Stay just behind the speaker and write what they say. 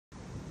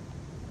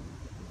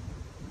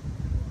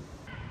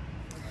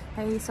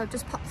Hey, so I've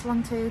just popped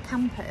along to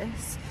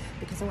Kampus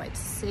because I wanted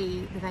to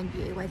see the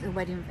venue, where the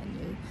wedding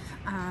venue,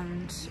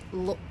 and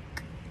look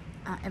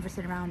at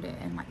everything around it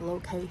and like the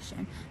location.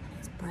 And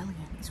it's brilliant,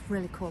 it's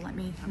really cool. I'm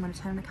going to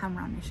turn the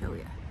camera on and show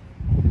you.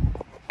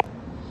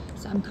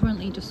 So I'm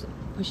currently just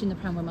pushing the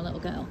pram with my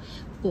little girl,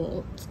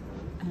 but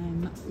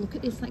look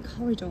at this like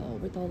corridor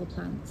with all the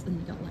plants, and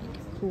you've got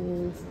like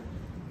cool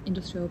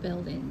industrial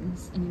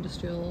buildings and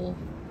industrial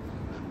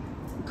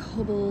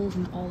cobbles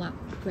and all that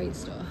great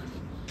stuff.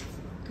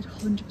 Could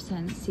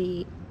 100%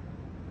 see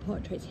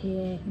portraits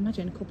here.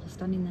 Imagine a couple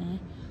standing there,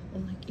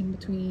 or like in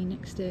between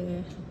next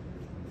to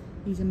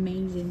these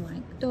amazing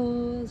like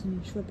doors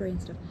and shrubbery and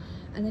stuff.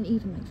 And then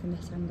even like from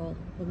this angle,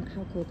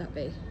 how cool would that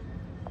be?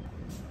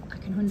 I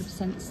can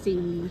 100%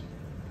 see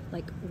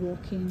like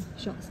walking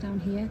shots down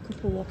here,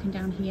 couple walking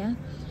down here,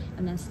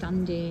 and then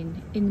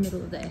standing in the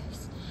middle of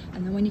this.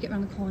 And then when you get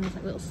around the corners,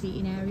 like little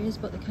seating areas,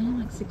 but they're kind of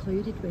like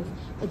secluded with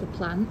other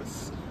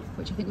plants,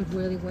 which I think would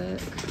really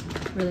work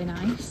really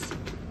nice.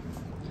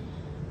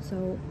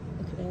 So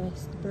look at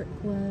this, the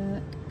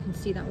brickwork, you can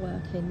see that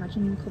working.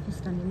 Imagine a couple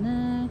standing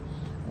there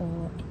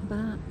or in the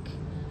back,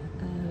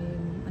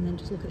 and then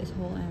just look at this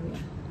whole area.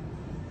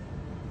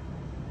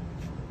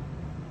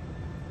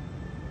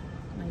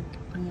 Like,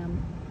 I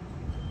am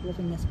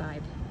loving this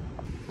vibe.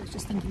 I was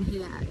just thinking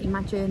here,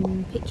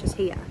 imagine pictures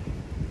here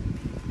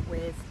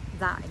with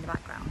that in the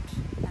background,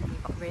 and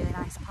you've got really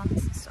nice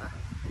plants and stuff,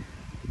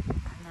 and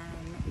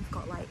then you've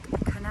got like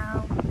a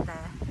canal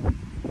there.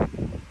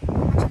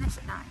 Imagine this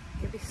at night,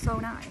 it'd be so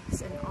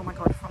nice. And oh my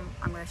god,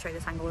 I'm going to show you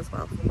this angle as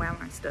well from where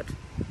I stood.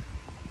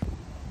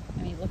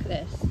 I mean, look at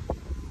this.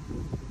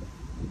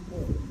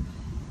 Whoa.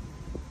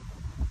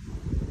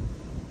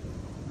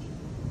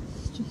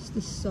 It's just,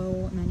 there's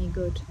so many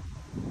good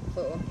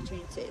photo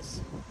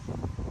opportunities,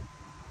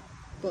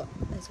 but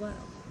as well,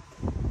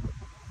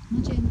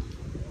 imagine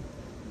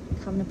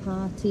having a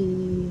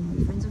party,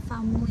 friends and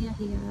family are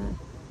here.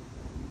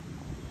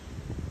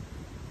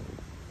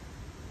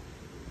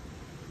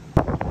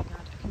 Oh my god,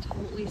 I can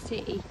totally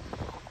see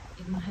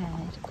in my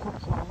head a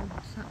couple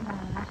sat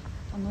there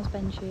on those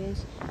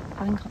benches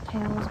having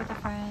cocktails with their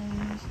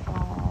friends,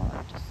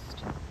 or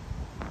just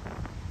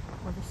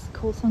with this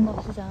cool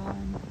sunglasses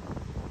on.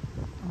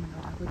 Oh my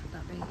god, how good would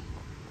that be?